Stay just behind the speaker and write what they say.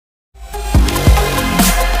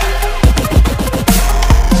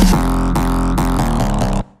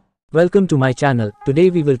Welcome to my channel. Today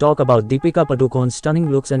we will talk about Deepika Padukone's stunning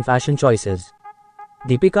looks and fashion choices.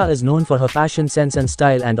 Deepika is known for her fashion sense and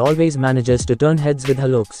style and always manages to turn heads with her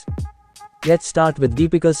looks. Let's start with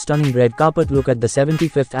Deepika's stunning red carpet look at the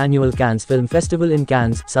 75th annual Cannes Film Festival in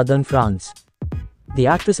Cannes, southern France. The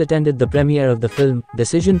actress attended the premiere of the film,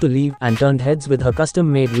 Decision to Leave, and turned heads with her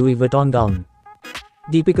custom-made Louis Vuitton gown.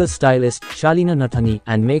 Deepika's stylist, Shalina Nathani,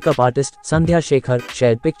 and makeup artist, Sandhya Shekhar,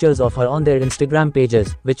 shared pictures of her on their Instagram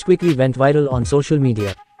pages, which quickly went viral on social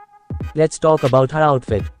media. Let's talk about her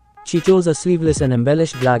outfit. She chose a sleeveless and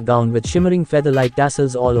embellished black gown with shimmering feather-like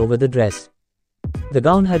tassels all over the dress. The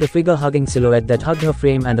gown had a figure-hugging silhouette that hugged her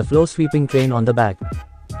frame and a floor-sweeping train on the back.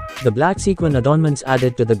 The black sequin adornments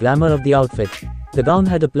added to the glamour of the outfit. The gown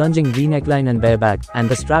had a plunging V neckline and bare back, and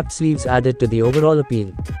the strapped sleeves added to the overall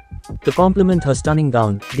appeal. To complement her stunning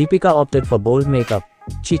gown, Deepika opted for bold makeup.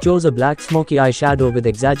 She chose a black smoky eyeshadow with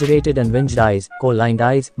exaggerated and winged eyes, kohl-lined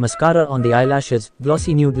eyes, mascara on the eyelashes,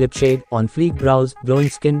 glossy nude lip shade, on-fleek brows, glowing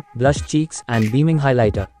skin, blushed cheeks, and beaming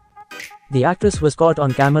highlighter. The actress was caught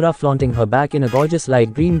on camera flaunting her back in a gorgeous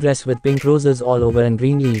light green dress with pink roses all over and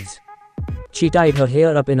green leaves. She tied her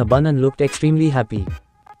hair up in a bun and looked extremely happy.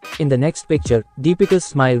 In the next picture, Deepika's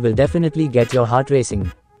smile will definitely get your heart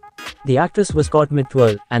racing. The actress was caught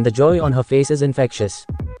mid-twirl, and the joy on her face is infectious.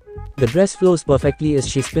 The dress flows perfectly as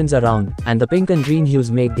she spins around, and the pink and green hues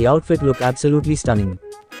make the outfit look absolutely stunning.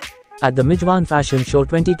 At the Mijwan Fashion Show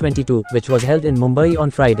 2022, which was held in Mumbai on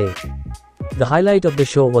Friday, the highlight of the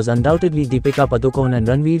show was undoubtedly Deepika Padukone and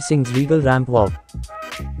Ranveer Singh's regal ramp walk.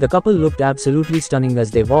 The couple looked absolutely stunning as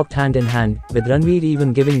they walked hand in hand, with Ranveer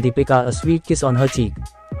even giving Deepika a sweet kiss on her cheek.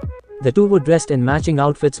 The two were dressed in matching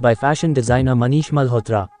outfits by fashion designer Manish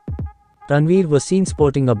Malhotra. Ranveer was seen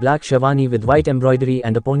sporting a black sherwani with white embroidery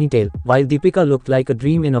and a ponytail, while Deepika looked like a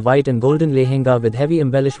dream in a white and golden lehenga with heavy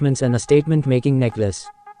embellishments and a statement-making necklace.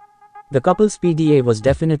 The couple's PDA was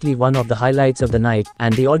definitely one of the highlights of the night,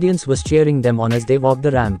 and the audience was cheering them on as they walked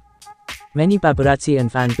the ramp. Many paparazzi and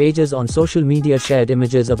fan pages on social media shared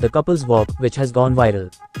images of the couple's walk, which has gone viral.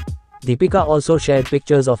 Deepika also shared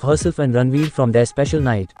pictures of herself and Ranveer from their special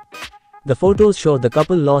night. The photos show the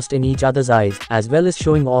couple lost in each other's eyes, as well as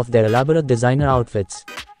showing off their elaborate designer outfits.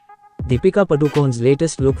 Deepika Padukone's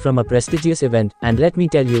latest look from a prestigious event, and let me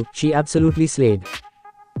tell you, she absolutely slayed.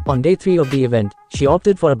 On day 3 of the event, she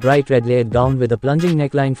opted for a bright red layered gown with a plunging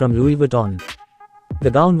neckline from Louis Vuitton.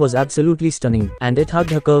 The gown was absolutely stunning, and it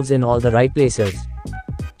hugged her curves in all the right places.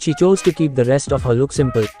 She chose to keep the rest of her look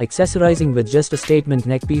simple, accessorizing with just a statement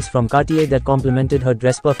neckpiece from Cartier that complemented her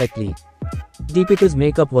dress perfectly. Deepika's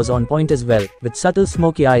makeup was on point as well, with subtle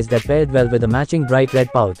smoky eyes that paired well with a matching bright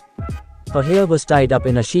red pout. Her hair was tied up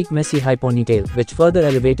in a chic messy high ponytail, which further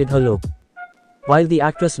elevated her look. While the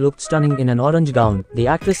actress looked stunning in an orange gown, the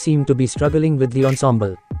actress seemed to be struggling with the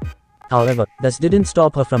ensemble. However, this didn't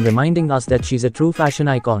stop her from reminding us that she's a true fashion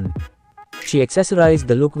icon. She accessorized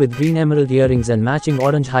the look with green emerald earrings and matching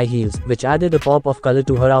orange high heels, which added a pop of color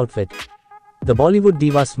to her outfit. The Bollywood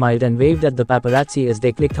diva smiled and waved at the paparazzi as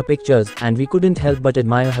they clicked her pictures, and we couldn't help but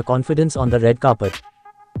admire her confidence on the red carpet.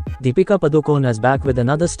 Deepika Padukone is back with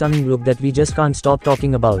another stunning look that we just can't stop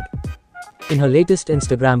talking about. In her latest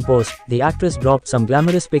Instagram post, the actress dropped some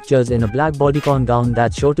glamorous pictures in a black bodycon gown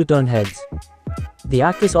that's sure to turn heads. The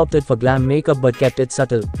actress opted for glam makeup but kept it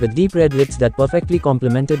subtle, with deep red lips that perfectly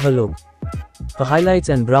complemented her look. Her highlights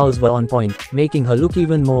and brows were on point, making her look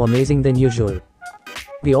even more amazing than usual.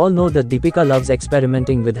 We all know that Deepika loves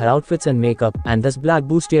experimenting with her outfits and makeup, and this black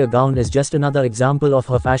bustier gown is just another example of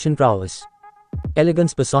her fashion prowess.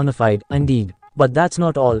 Elegance personified, indeed. But that's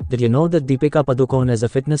not all. Did you know that Deepika Padukone is a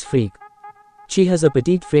fitness freak? She has a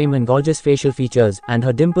petite frame and gorgeous facial features, and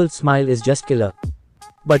her dimpled smile is just killer.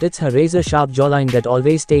 But it's her razor-sharp jawline that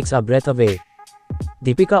always takes our breath away.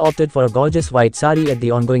 Deepika opted for a gorgeous white sari at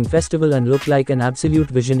the ongoing festival and looked like an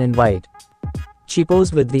absolute vision in white. She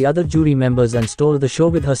posed with the other jury members and stole the show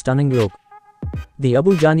with her stunning look. The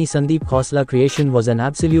Abu Jani Sandeep Khosla creation was an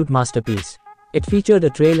absolute masterpiece. It featured a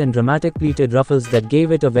trail and dramatic pleated ruffles that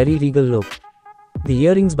gave it a very regal look. The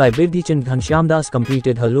earrings by Birdhichand Ghanshyamdas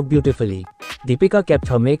completed her look beautifully. Deepika kept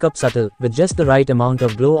her makeup subtle, with just the right amount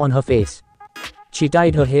of glow on her face. She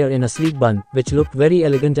tied her hair in a sleek bun, which looked very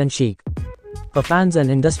elegant and chic. Her fans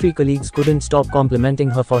and industry colleagues couldn't stop complimenting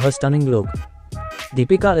her for her stunning look.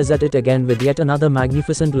 Deepika is at it again with yet another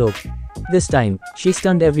magnificent look. This time, she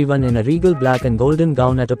stunned everyone in a regal black and golden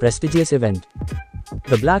gown at a prestigious event.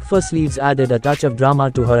 The black fur sleeves added a touch of drama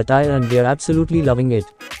to her attire and we're absolutely loving it.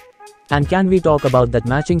 And can we talk about that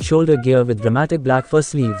matching shoulder gear with dramatic black fur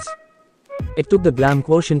sleeves? It took the glam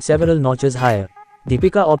quotient several notches higher.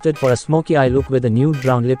 Deepika opted for a smoky eye look with a nude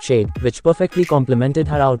brown lip shade, which perfectly complemented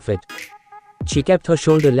her outfit. She kept her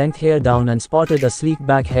shoulder-length hair down and sported a sleek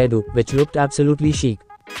back hairdo, which looked absolutely chic.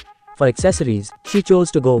 For accessories, she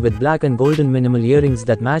chose to go with black and golden minimal earrings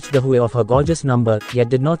that matched the hue of her gorgeous number, yet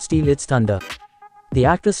did not steal its thunder. The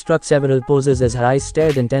actress struck several poses as her eyes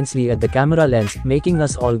stared intensely at the camera lens, making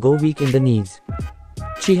us all go weak in the knees.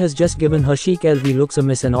 She has just given her chic LV looks a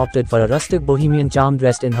miss and opted for a rustic bohemian charm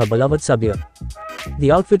dressed in her beloved sabya.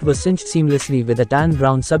 The outfit was cinched seamlessly with a tan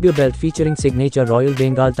brown sabya belt featuring signature Royal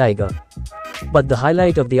Bengal tiger. But the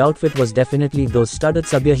highlight of the outfit was definitely those studded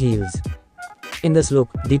sabya heels. In this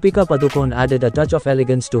look, Deepika Padukone added a touch of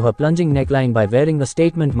elegance to her plunging neckline by wearing a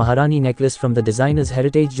statement Maharani necklace from the designer's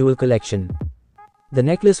heritage jewel collection. The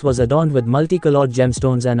necklace was adorned with multicolored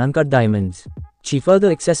gemstones and uncut diamonds. She further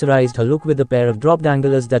accessorized her look with a pair of drop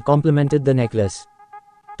danglers that complemented the necklace.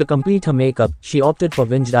 To complete her makeup, she opted for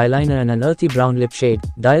winged eyeliner and an earthy brown lip shade.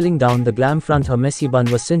 Dialing down the glam front, her messy bun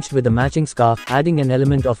was cinched with a matching scarf, adding an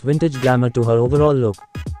element of vintage glamour to her overall look.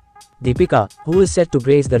 Deepika, who is set to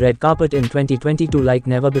grace the red carpet in 2022 like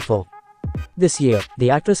never before. This year, the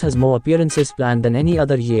actress has more appearances planned than any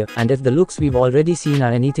other year, and if the looks we've already seen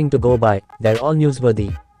are anything to go by, they're all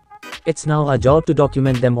newsworthy. It's now our job to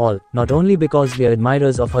document them all, not only because we are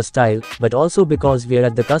admirers of her style, but also because we are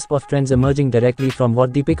at the cusp of trends emerging directly from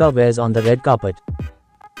what Deepika wears on the red carpet.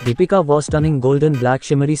 Deepika wore stunning golden black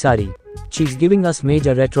shimmery sari. She's giving us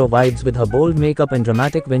major retro vibes with her bold makeup and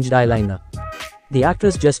dramatic winged eyeliner. The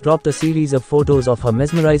actress just dropped a series of photos of her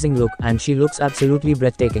mesmerizing look, and she looks absolutely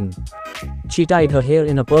breathtaking. She tied her hair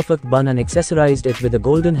in a perfect bun and accessorized it with a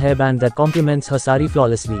golden hairband that complements her sari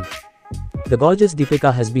flawlessly. The gorgeous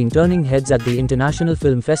Deepika has been turning heads at the International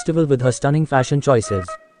Film Festival with her stunning fashion choices.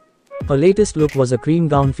 Her latest look was a cream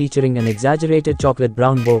gown featuring an exaggerated chocolate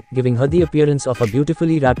brown bow, giving her the appearance of a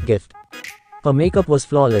beautifully wrapped gift. Her makeup was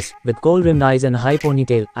flawless, with kohl-rimmed eyes and a high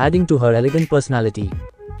ponytail, adding to her elegant personality.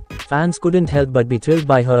 Fans couldn't help but be thrilled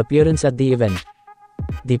by her appearance at the event.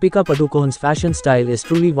 Deepika Padukone's fashion style is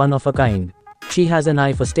truly one of a kind. She has an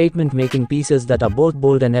eye for statement-making pieces that are both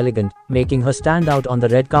bold and elegant, making her stand out on the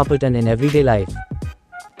red carpet and in everyday life.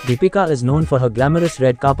 Deepika is known for her glamorous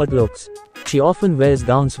red carpet looks. She often wears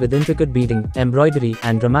gowns with intricate beading, embroidery,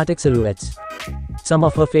 and dramatic silhouettes. Some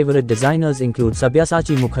of her favorite designers include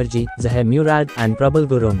Sabyasachi Mukherjee, Zahe Murad, and Prabal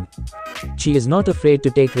Gurung. She is not afraid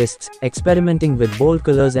to take risks, experimenting with bold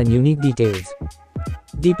colors and unique details.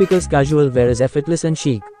 Deepika's casual wear is effortless and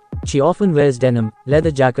chic. She often wears denim,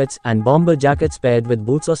 leather jackets, and bomber jackets paired with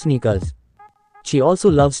boots or sneakers. She also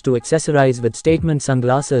loves to accessorize with statement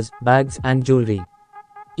sunglasses, bags, and jewelry.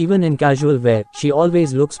 Even in casual wear, she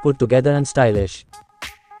always looks put together and stylish.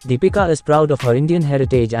 Deepika is proud of her Indian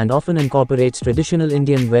heritage and often incorporates traditional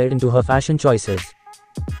Indian wear into her fashion choices.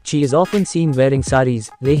 She is often seen wearing saris,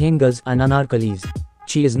 lehengas, and anarkalis.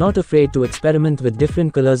 She is not afraid to experiment with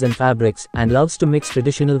different colors and fabrics, and loves to mix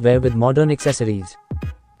traditional wear with modern accessories.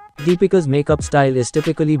 Deepika's makeup style is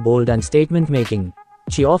typically bold and statement-making.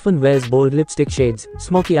 She often wears bold lipstick shades,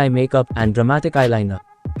 smoky eye makeup, and dramatic eyeliner.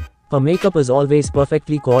 Her makeup is always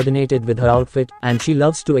perfectly coordinated with her outfit, and she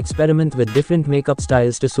loves to experiment with different makeup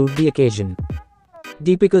styles to suit the occasion.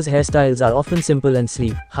 Deepika's hairstyles are often simple and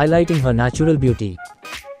sleek, highlighting her natural beauty.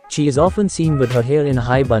 She is often seen with her hair in a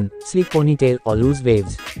high bun, sleek ponytail, or loose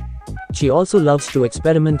waves. She also loves to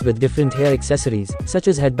experiment with different hair accessories, such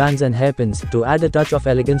as headbands and hairpins, to add a touch of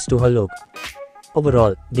elegance to her look.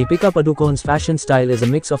 Overall, Deepika Padukone's fashion style is a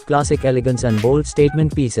mix of classic elegance and bold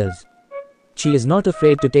statement pieces. She is not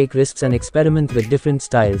afraid to take risks and experiment with different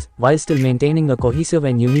styles, while still maintaining a cohesive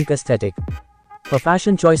and unique aesthetic. Her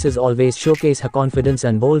fashion choices always showcase her confidence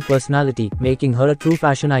and bold personality, making her a true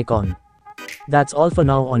fashion icon. That's all for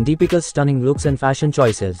now on Deepika's stunning looks and fashion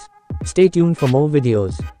choices. Stay tuned for more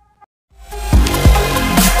videos.